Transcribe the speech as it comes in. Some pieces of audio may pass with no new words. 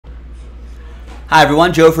Hi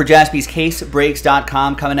everyone, Joe for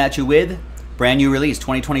JaspysCaseBreaks.com coming at you with brand new release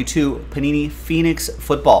 2022 Panini Phoenix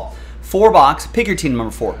Football. 4-box, pick your team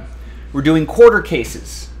number 4. We're doing quarter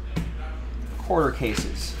cases. So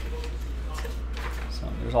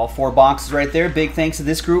there's all 4 boxes right there. Big thanks to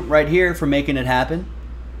this group right here for making it happen.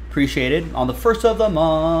 Appreciate it. On the first of the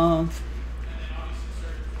month.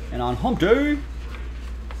 And on hump day,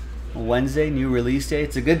 Wednesday, new release day.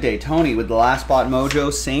 It's a good day. Tony with the last spot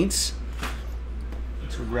mojo, Saints.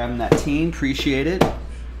 Thanks for grabbing that team. Appreciate it.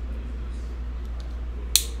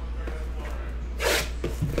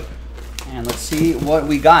 And let's see what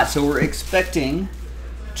we got. So we're expecting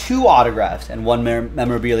 2 autographs and 1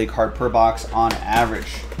 memorabilia card per box on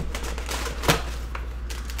average.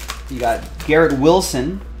 You got Garrett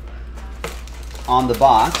Wilson on the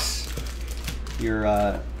box.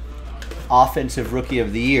 Your offensive rookie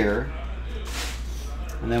of the year.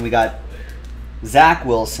 And then we got Zach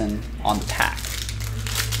Wilson on the pack.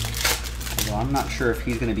 Although I'm not sure if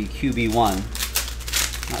he's going to be QB1.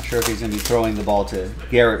 Not sure if he's going to be throwing the ball to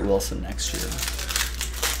Garrett Wilson next year.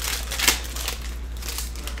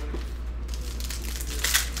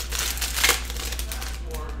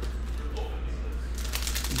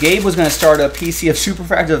 Gabe was going to start a PC of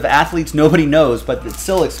Superfractor of athletes nobody knows, but it's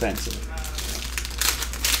still expensive.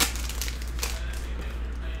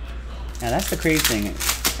 Now that's the crazy thing.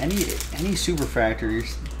 Any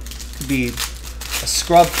Superfractors could be a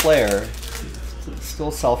scrub player,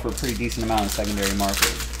 still sell for a pretty decent amount in secondary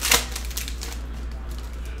market.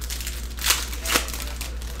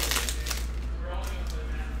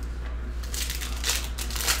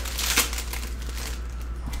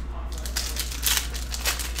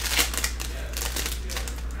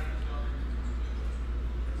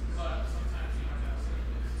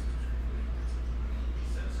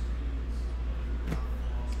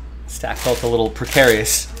 Stack felt a little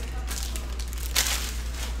precarious.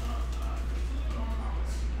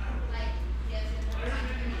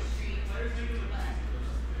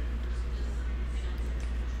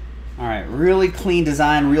 All right, really clean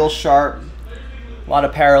design, real sharp. A lot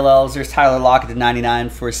of parallels. There's Tyler Lockett to 99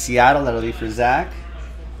 for Seattle. That'll be for Zach.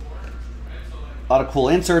 A lot of cool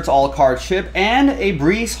inserts, all card chip, and a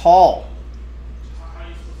Breece Hall.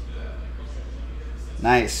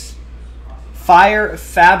 Nice. Fire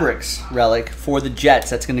Fabrics relic for the Jets.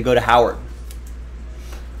 That's going to go to Howard.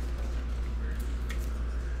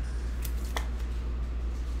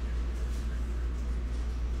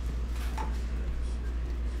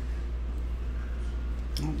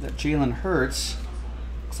 Oh, that Jalen Hurts.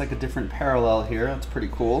 Looks like a different parallel here. That's pretty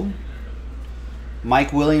cool.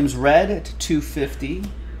 Mike Williams red to 250.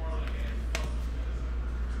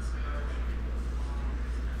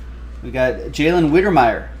 We got Jalen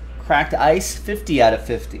Wittermeyer. Cracked ice, 50 out of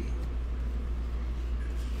 50.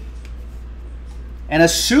 And a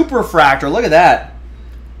Superfractor, look at that.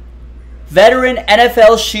 Veteran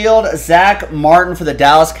NFL Shield, Zach Martin for the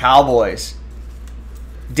Dallas Cowboys.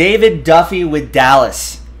 David Duffy with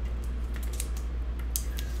Dallas.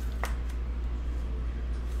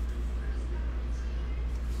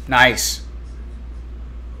 Nice.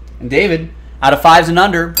 And David, out of 5s and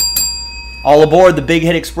under, all aboard the Big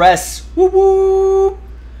Hit Express. Woo woo!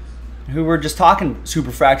 Who were just talking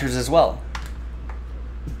Superfractors as well.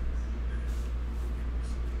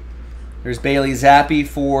 There's Bailey Zappi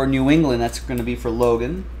for New England. That's going to be for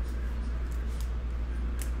Logan.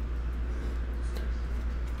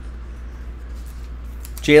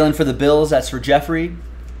 Jalen for the Bills. That's for Jeffrey.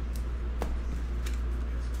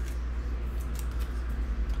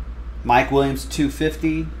 Mike Williams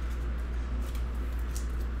 250.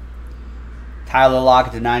 Tyler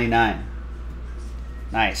Lockett to 99.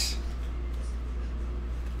 Nice.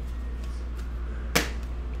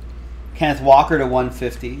 Kenneth Walker to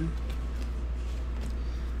 150.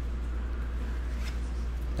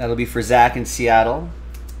 That'll be for Zach in Seattle.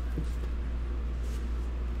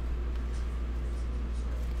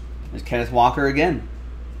 There's Kenneth Walker again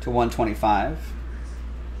to 125.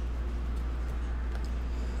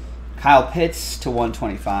 Kyle Pitts to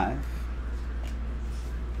 125.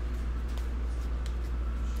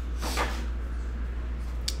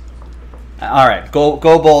 All right, go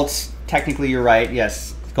Bolts. Technically, you're right.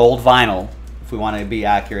 Yes. Gold vinyl, if we want to be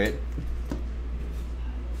accurate.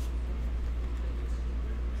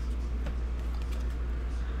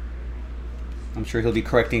 I'm sure he'll be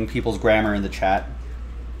correcting people's grammar in the chat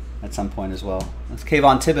at some point as well. That's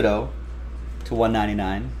Kayvon Thibodeau to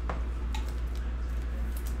 199.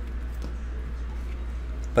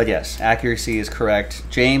 But yes, accuracy is correct.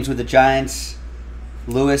 James with the Giants.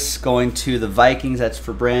 Lewis going to the Vikings. That's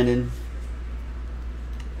for Brandon.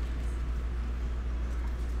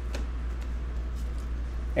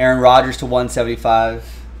 Aaron Rodgers to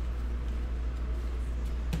 175.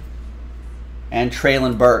 And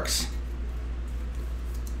Traylon Burks.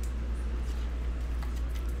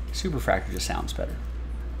 Superfractor just sounds better.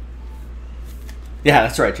 Yeah,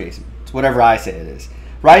 that's right, Jason. It's whatever I say it is.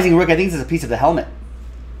 Rising Rook, I think this is a piece of the helmet,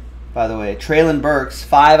 by the way. Traylon Burks,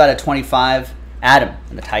 5 out of 25. Adam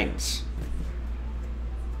and the Titans.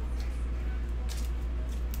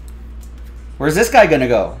 Where's this guy going to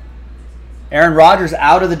go? Aaron Rodgers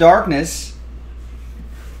out of the darkness.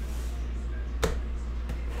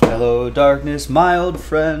 Hello, darkness, my old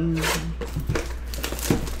friend.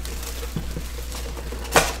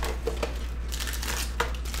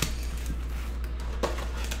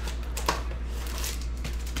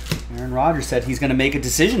 Aaron Rodgers said he's going to make a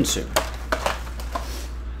decision soon.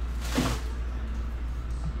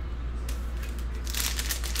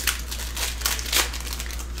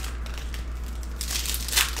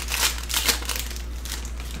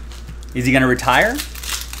 Is he going to retire?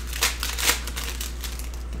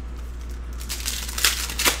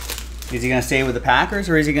 Is he going to stay with the Packers,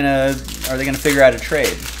 or is he going to? Are they going to figure out a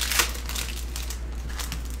trade?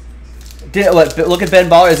 Look at Ben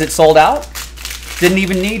Baller. Is it sold out? Didn't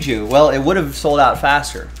even need you. Well, it would have sold out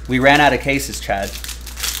faster. We ran out of cases, Chad.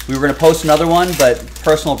 We were going to post another one, but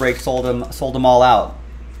Personal Break sold them all out.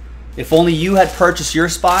 If only you had purchased your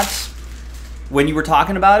spots when you were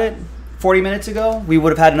talking about it 40 minutes ago, we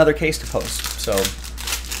would have had another case to post. So,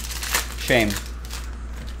 shame.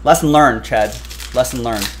 Lesson learned, Chad. Lesson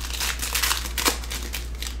learned.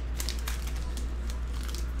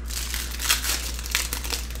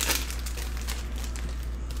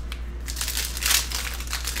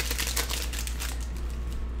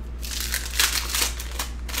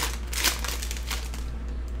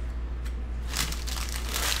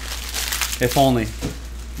 If only.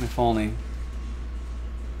 If only.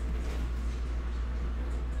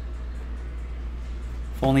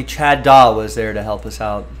 If only Chad Daw was there to help us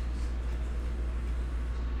out.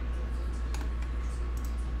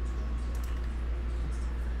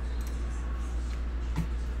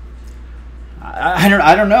 I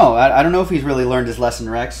don't know. I don't know if he's really learned his lesson,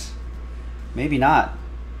 Rex. Maybe not.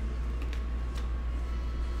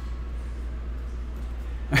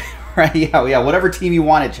 Right? Yeah. Whatever team you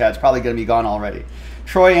wanted, Chad's probably going to be gone already.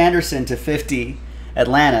 Troy Anderson to 50,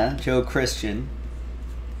 Atlanta. Joe Christian.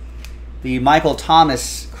 The Michael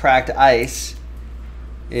Thomas cracked ice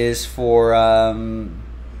is for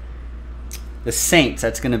the Saints.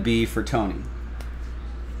 That's going to be for Tony.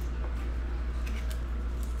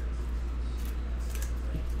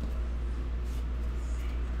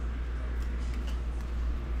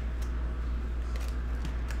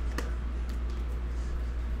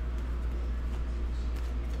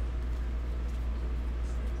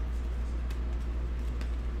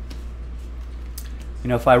 You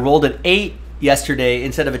know, if I rolled an 8 yesterday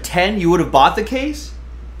instead of a 10, you would have bought the case?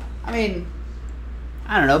 I mean,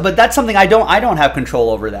 I don't know, but that's something I don't have control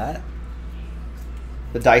over that.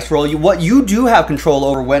 The dice roll, what you do have control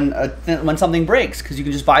over when something breaks, because you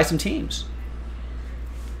can just buy some teams.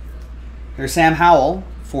 There's Sam Howell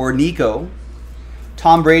for Nico.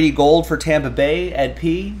 Tom Brady gold for Tampa Bay, Ed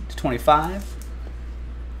P to 25.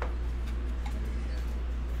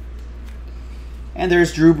 And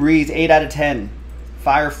there's Drew Brees, 8 out of 10.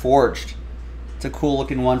 Fire Forged. It's a cool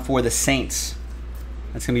looking one for the Saints.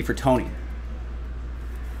 That's going to be for Tony.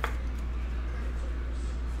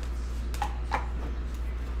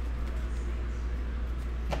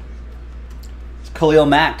 It's Khalil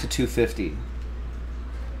Mack to 250.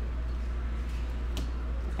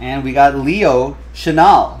 And we got Leo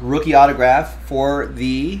Chenal, rookie autograph for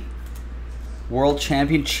the World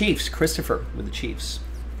Champion Chiefs. Christopher with the Chiefs.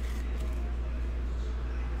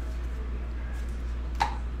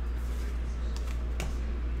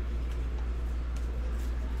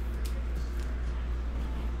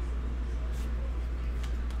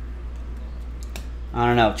 I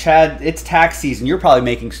don't know, Chad. It's tax season. You're probably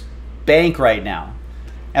making bank right now.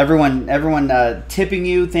 Everyone tipping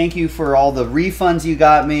you. Thank you for all the refunds you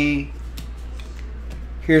got me.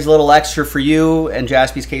 Here's a little extra for you and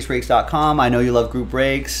JaspysCaseBreaks.com. I know you love group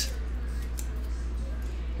breaks.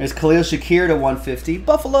 There's Khalil Shakir to 150.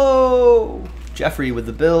 Buffalo. Jeffrey with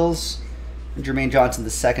the Bills. And Jermaine Johnson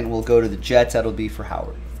II will go to the Jets. That'll be for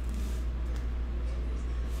Howard.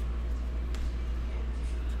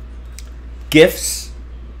 Gifts.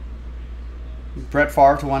 Brett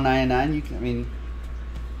Favre to 199. I mean,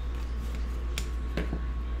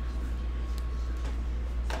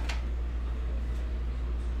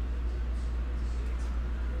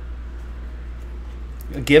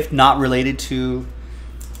 a gift not related to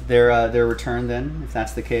their return. Then, if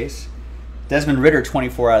that's the case, Desmond Ridder,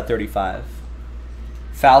 24 out of 35.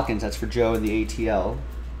 Falcons, that's for Joe in the ATL.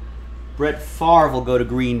 Brett Favre will go to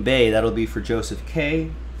Green Bay. That'll be for Joseph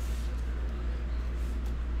K.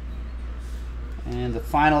 And the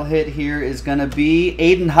final hit here is going to be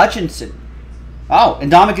Aiden Hutchinson. Oh,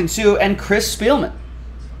 and Ndamukong Suh and Chris Spielman.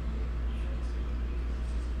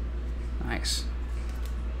 Nice.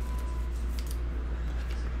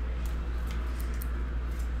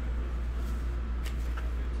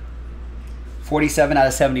 $47 out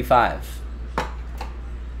of 75.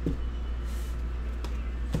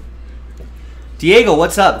 Diego,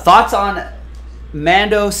 what's up? Thoughts on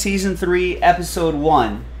Mando Season 3, Episode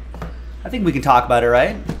 1? I think we can talk about it,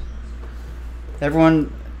 right?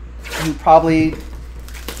 Everyone who probably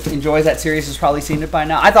enjoys that series has probably seen it by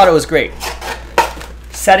now. I thought it was great.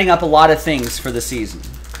 Setting up a lot of things for the season.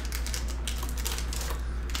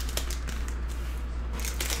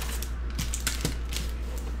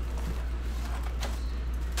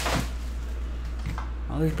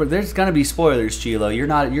 Well, there's gonna be spoilers, Gilo.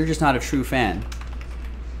 You're just not a true fan.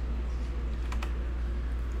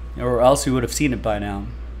 Or else you would have seen it by now.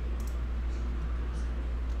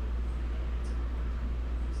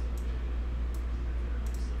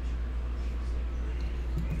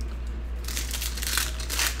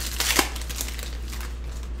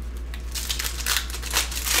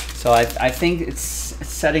 So I think it's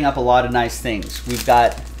setting up a lot of nice things. We've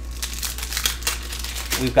got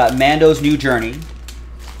Mando's new journey.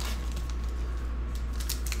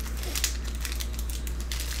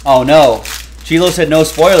 Oh no. Gilo said no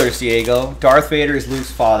spoilers, Diego. Darth Vader is Luke's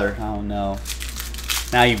father. Oh no.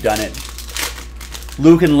 Now you've done it.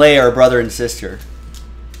 Luke and Leia are brother and sister.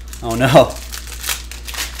 Oh no.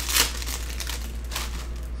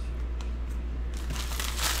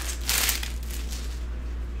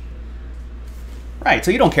 Right, so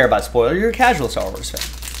you don't care about spoilers. You're a casual Star Wars fan.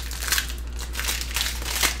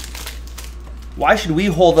 Why should we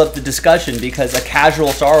hold up the discussion because a casual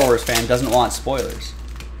Star Wars fan doesn't want spoilers?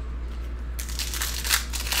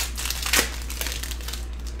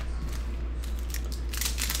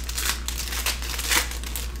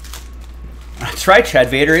 That's right, Chad.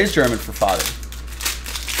 Vader is German for father.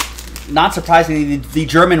 Not surprisingly, the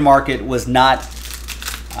German market was not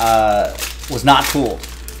fooled.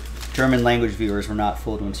 German language viewers were not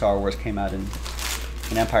fooled when Star Wars came out and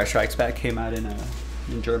Empire Strikes Back came out in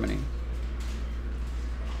Germany.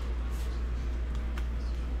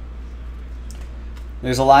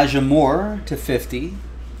 There's Elijah Moore to 50.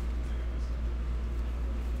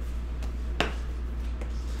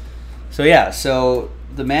 So yeah, so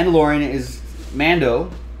the Mandalorian is Mando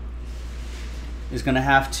is going to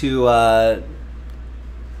have to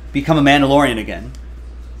become a Mandalorian again.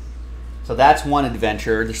 So that's one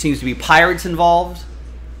adventure. There seems to be pirates involved.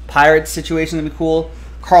 Pirate situation would be cool.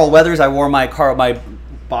 Carl Weathers. I wore my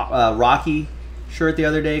Rocky shirt the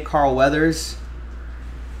other day. Carl Weathers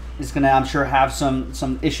is going to, I'm sure, have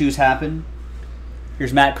some issues happen.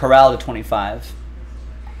 Here's Matt Corral to 25,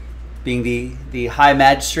 being the High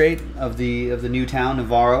Magistrate of the new town,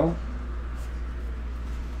 Navarro.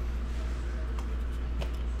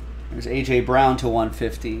 There's AJ Brown to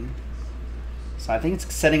 150. So I think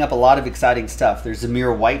it's setting up a lot of exciting stuff. There's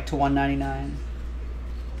Zamir White to 199.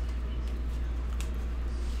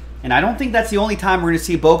 And I don't think that's the only time we're going to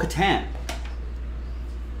see Bo-Katan.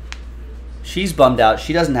 She's bummed out.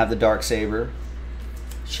 She doesn't have the Darksaber.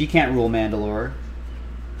 She can't rule Mandalore.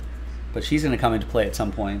 But she's going to come into play at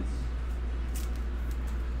some point.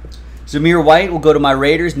 Zamir White will go to my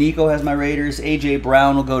Raiders. Nico has my Raiders. AJ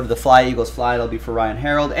Brown will go to the Fly Eagles Fly. That'll be for Ryan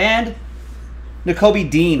Harold. And Nakobe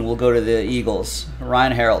Dean will go to the Eagles.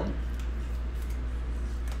 Ryan Harold.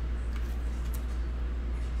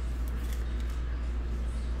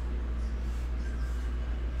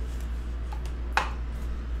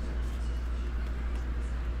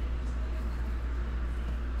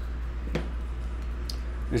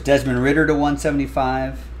 There's Desmond Ridder to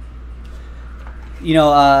 175. You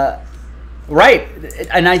know, right.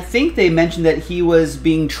 And I think they mentioned that he was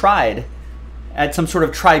being tried at some sort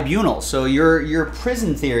of tribunal. So your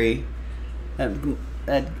prison theory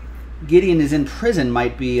that Gideon is in prison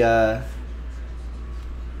might be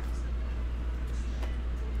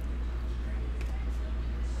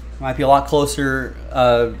might be a lot closer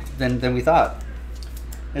than we thought.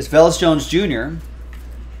 There's Velus Jones Jr.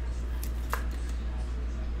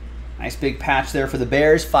 Nice big patch there for the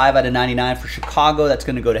Bears. 5 out of 99 for Chicago. That's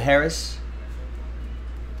going to go to Harris.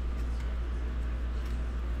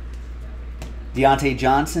 Deontay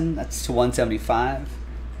Johnson, that's to 175.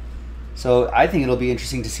 So I think it'll be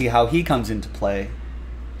interesting to see how he comes into play.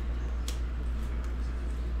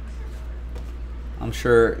 I'm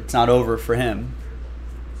sure it's not over for him.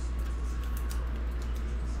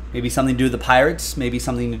 Maybe something to do with the Pirates. Maybe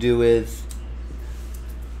something to do with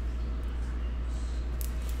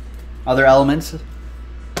other elements.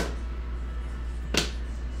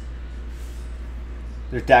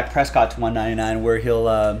 There's Dak Prescott to 199, where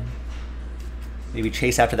he'll maybe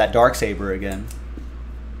chase after that Darksaber again.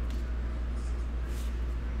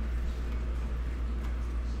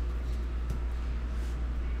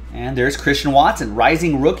 And there's Christian Watson,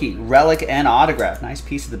 Rising Rookie, Relic and Autograph. Nice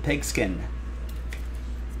piece of the pigskin.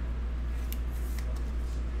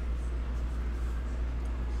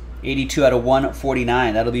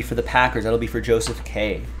 /149. That'll be for the Packers. That'll be for Joseph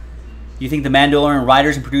K. You think the Mandalorian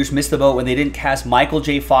writers and producers missed the boat when they didn't cast Michael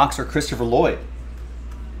J. Fox or Christopher Lloyd?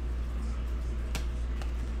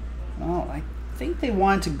 Well, I think they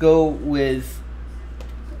wanted to go with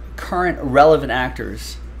current relevant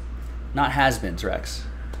actors, not has-beens, Rex.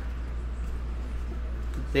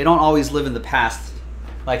 They don't always live in the past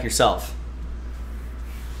like yourself,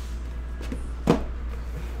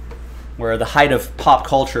 where the height of pop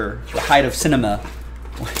culture, the height of cinema,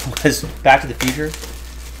 was Back to the Future.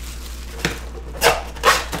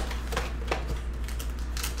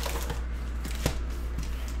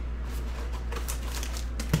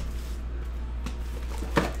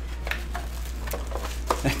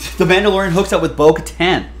 The Mandalorian hooks up with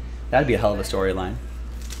Bo-Katan. That'd be a hell of a storyline.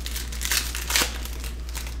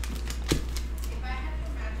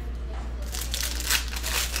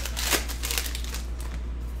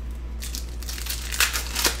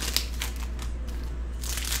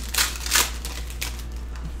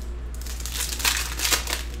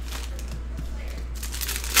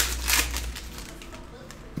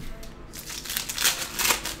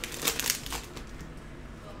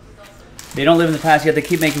 They don't live in the past yet. They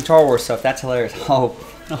keep making Star Wars stuff. That's hilarious. Oh,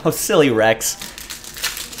 silly Rex.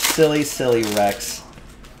 Silly, silly Rex.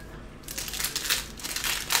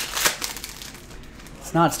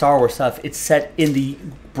 It's not Star Wars stuff. It's set in the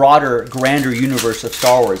broader, grander universe of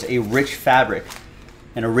Star Wars. A rich fabric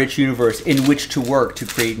and a rich universe in which to work to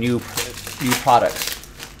create new products,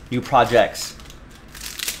 new projects.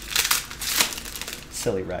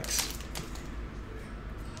 Silly Rex.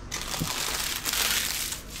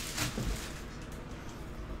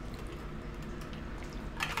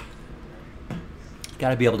 Got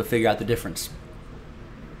to be able to figure out the difference.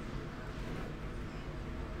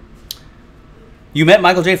 You met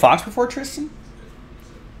Michael J. Fox before, Tristan?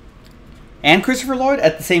 And Christopher Lloyd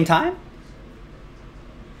at the same time?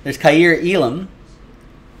 There's Kaiir Elam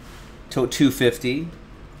to 250.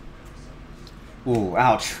 Ooh,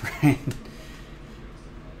 ouch.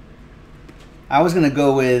 I was gonna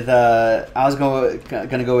go with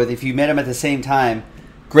gonna go with, if you met him at the same time,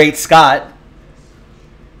 Great Scott.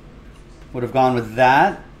 Would have gone with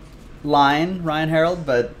that line, Ryan Harold,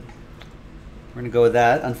 but we're going to go with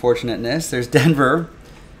that unfortunateness. There's Denver.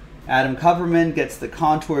 Adam Kupperman gets the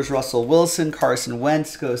contours. Russell Wilson. Carson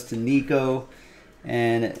Wentz goes to Nico.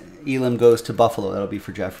 And Elam goes to Buffalo. That'll be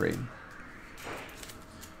for Jeffrey.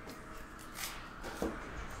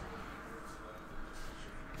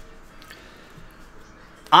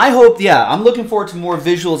 I hope, yeah, I'm looking forward to more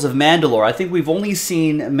visuals of Mandalore. I think we've only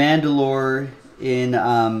seen Mandalore in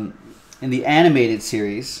the animated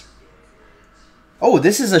series. Oh,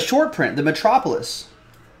 this is a short print, the Metropolis.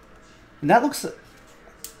 And that looks...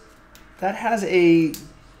 That has a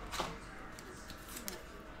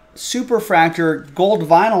superfractor gold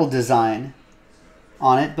vinyl design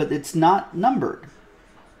on it, but it's not numbered.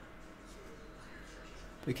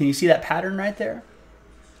 But can you see that pattern right there?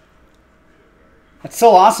 That's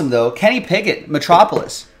so awesome, though. Kenny Pickett,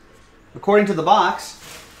 Metropolis. According to the box...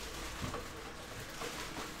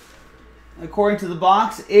 According to the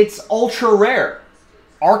box, it's ultra rare.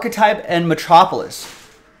 Archetype and Metropolis.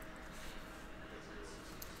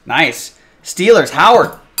 Nice. Steelers,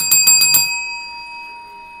 Howard.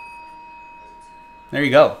 There you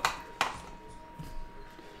go.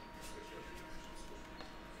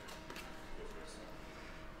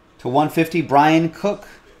 To 150, Brian Cook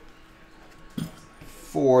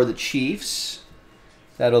for the Chiefs.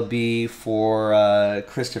 That'll be for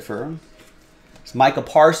Christopher. Micah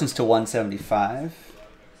Parsons to 175.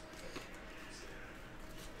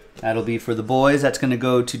 That'll be for the boys. That's going to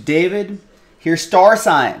go to David. Here's Star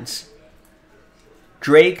Signs.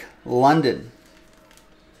 Drake London.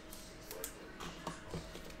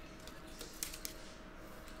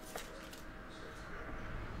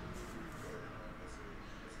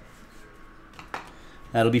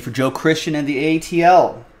 That'll be for Joe Christian and the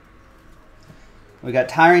ATL. We got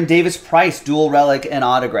Tyron Davis Price, dual relic and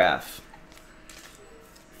autograph.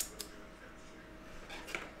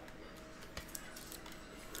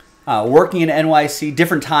 Working in NYC,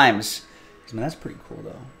 different times. I mean, that's pretty cool,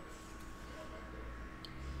 though.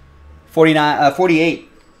 48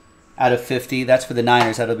 out of 50. That's for the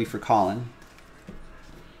Niners. That'll be for Colin.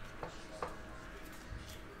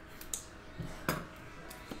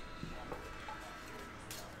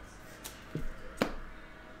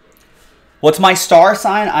 What's my star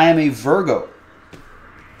sign? I am a Virgo.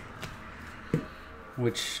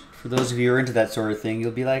 Which, for those of you who are into that sort of thing,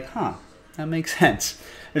 you'll be like, huh, that makes sense.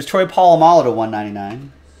 There's Troy Polamalu to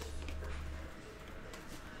 199.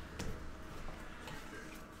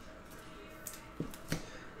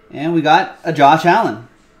 And we got a Josh Allen.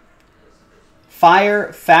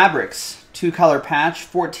 Fire Fabrics, 2-color patch,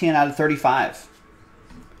 14 out of 35.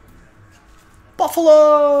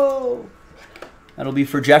 Buffalo! That'll be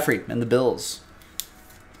for Jeffrey and the Bills.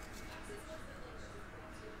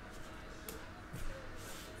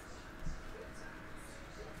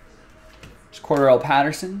 It's Cordell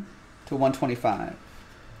Patterson to 125.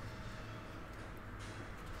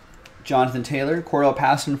 Jonathan Taylor, Cordell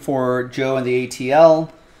Patterson for Joe and the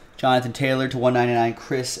ATL. Jonathan Taylor to 199,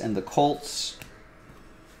 Chris and the Colts.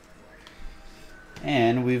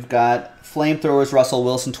 And we've got Flamethrowers, Russell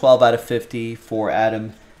Wilson, 12 out of 50 for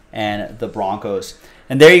Adam and the Broncos.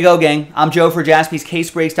 And there you go, gang. I'm Joe for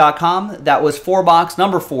JaspysCaseBreaks.com. That was 4-box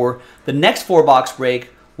number 4. The next 4-box break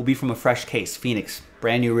will be from a fresh case, Phoenix.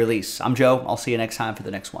 Brand new release. I'm Joe. I'll see you next time for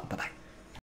the next one. Bye-bye.